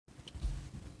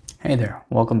Hey there,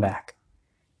 welcome back.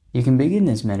 You can begin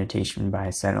this meditation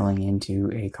by settling into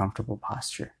a comfortable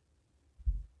posture.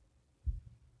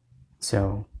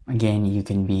 So, again, you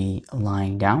can be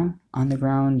lying down on the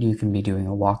ground, you can be doing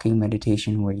a walking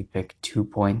meditation where you pick 2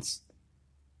 points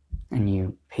and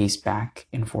you pace back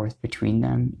and forth between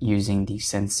them using the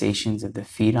sensations of the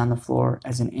feet on the floor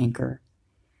as an anchor,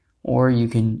 or you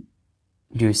can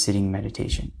do a sitting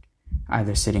meditation,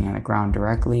 either sitting on the ground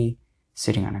directly,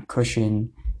 sitting on a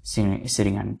cushion,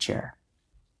 sitting on a chair.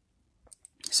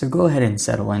 So go ahead and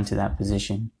settle into that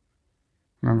position.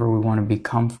 Remember, we want to be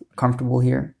comfortable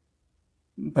here,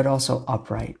 but also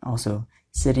upright, also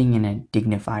sitting in a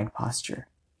dignified posture.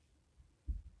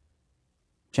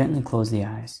 Gently close the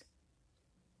eyes.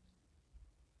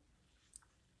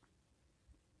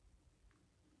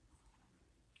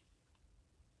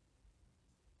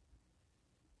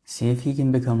 See if you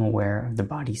can become aware of the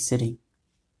body sitting.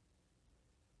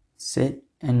 Sit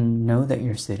and know that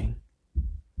you're sitting.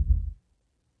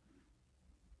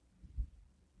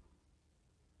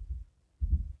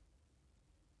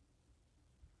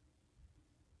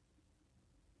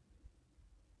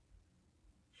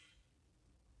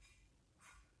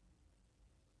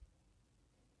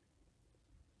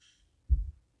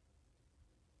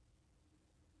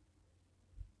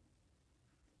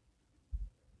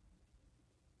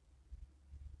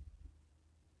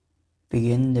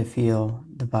 Begin to feel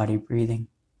the body breathing.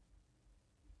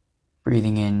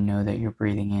 Breathing in, know that you're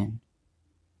breathing in.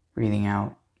 Breathing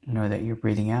out, know that you're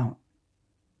breathing out.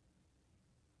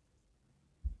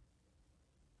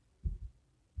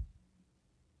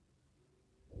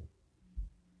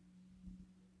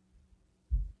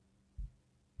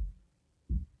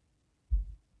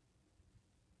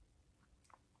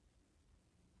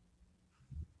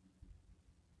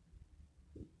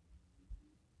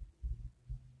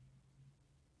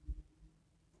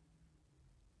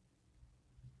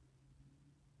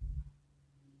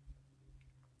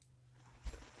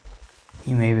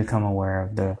 You may become aware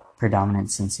of the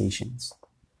predominant sensations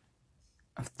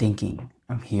of thinking,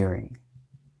 of hearing.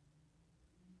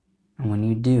 And when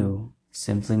you do,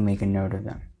 simply make a note of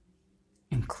them.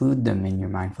 Include them in your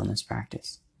mindfulness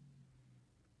practice.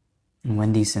 And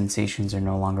when these sensations are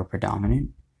no longer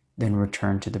predominant, then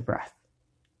return to the breath.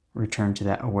 Return to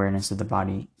that awareness of the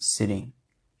body sitting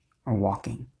or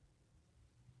walking.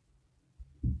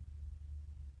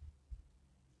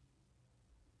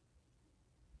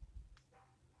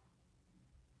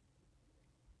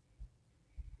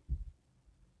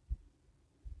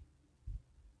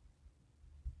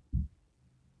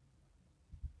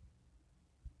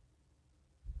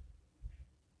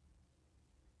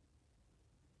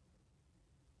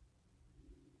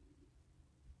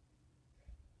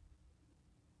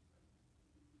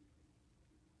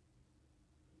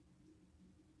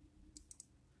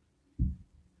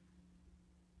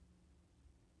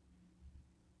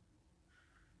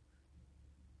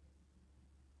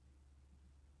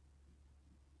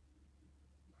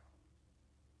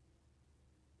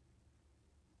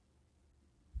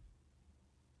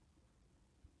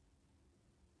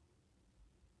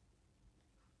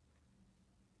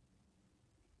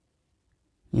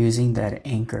 Using that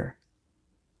anchor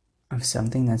of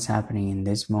something that's happening in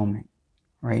this moment,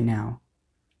 right now,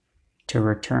 to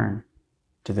return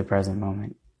to the present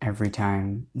moment every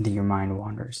time that your mind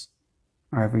wanders,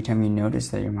 or every time you notice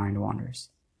that your mind wanders.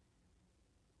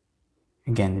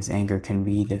 Again, this anchor can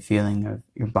be the feeling of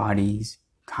your body's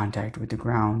contact with the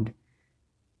ground,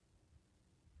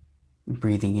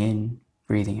 breathing in,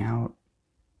 breathing out.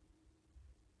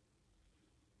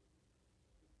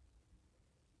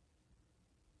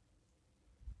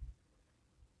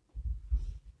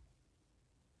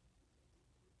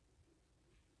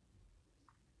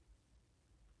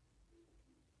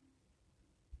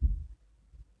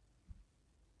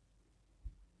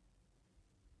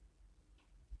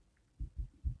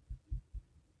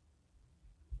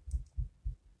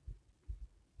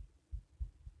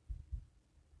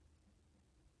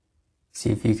 See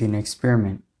if you can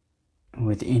experiment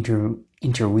with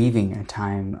interweaving a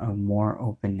time of more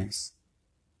openness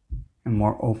and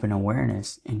more open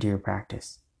awareness into your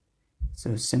practice.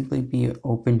 So simply be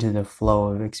open to the flow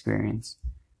of experience,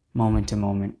 moment to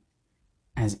moment,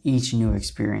 as each new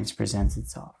experience presents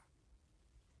itself.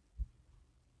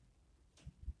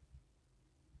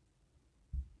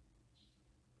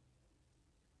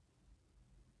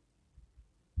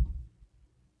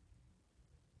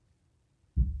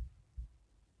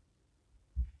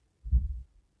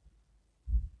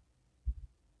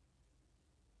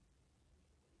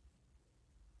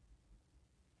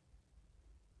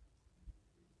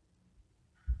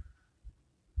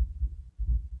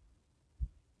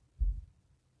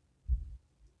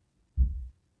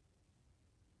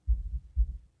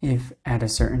 If at a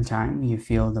certain time you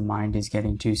feel the mind is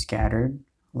getting too scattered,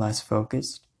 less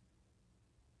focused,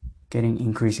 getting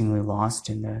increasingly lost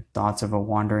in the thoughts of a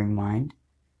wandering mind,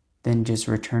 then just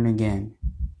return again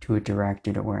to a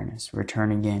directed awareness.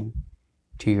 Return again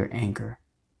to your anchor.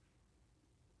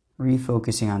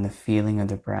 Refocusing on the feeling of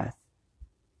the breath.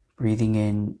 Breathing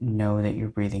in, know that you're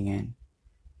breathing in.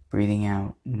 Breathing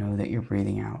out, know that you're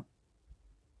breathing out.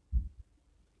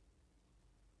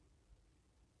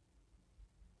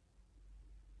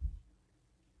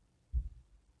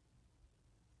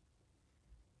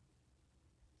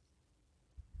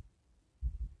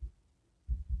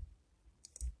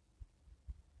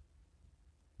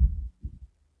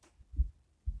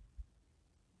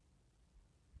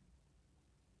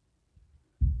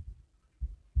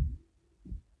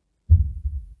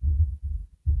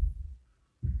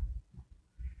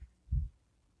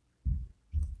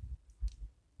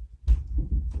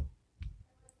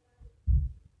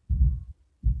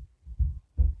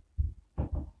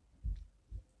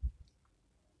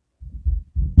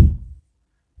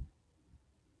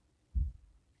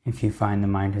 If you find the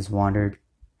mind has wandered,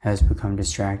 has become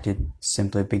distracted,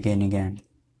 simply begin again.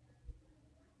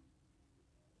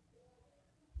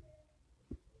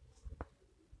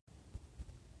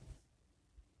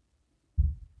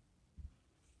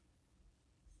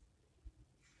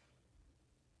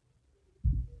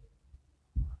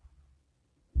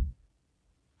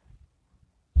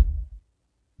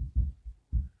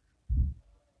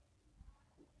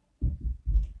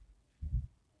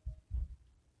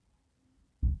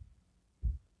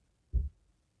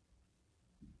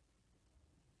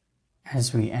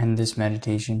 As we end this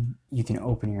meditation, you can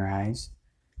open your eyes,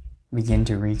 begin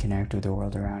to reconnect with the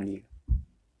world around you.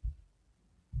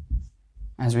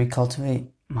 As we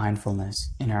cultivate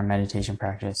mindfulness in our meditation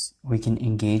practice, we can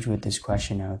engage with this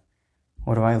question of,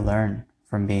 what do I learn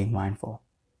from being mindful?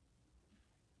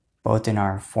 Both in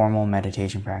our formal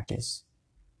meditation practice,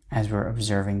 as we're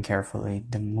observing carefully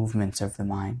the movements of the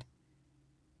mind,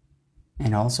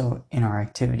 and also in our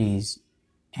activities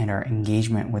and our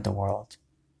engagement with the world.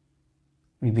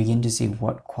 We begin to see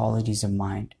what qualities of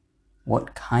mind,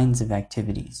 what kinds of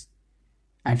activities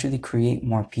actually create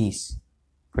more peace,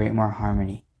 create more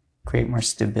harmony, create more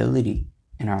stability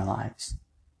in our lives.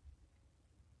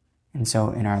 And so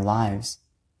in our lives,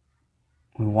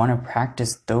 we want to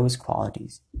practice those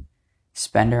qualities,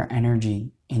 spend our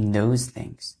energy in those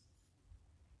things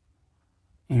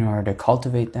in order to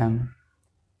cultivate them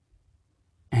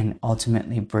and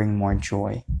ultimately bring more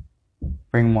joy,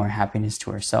 bring more happiness to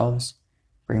ourselves,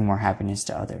 bring more happiness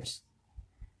to others.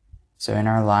 So in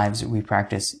our lives, we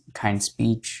practice kind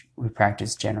speech, we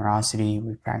practice generosity,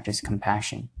 we practice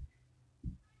compassion.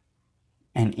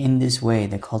 And in this way,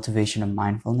 the cultivation of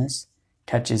mindfulness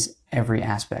touches every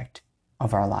aspect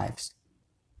of our lives.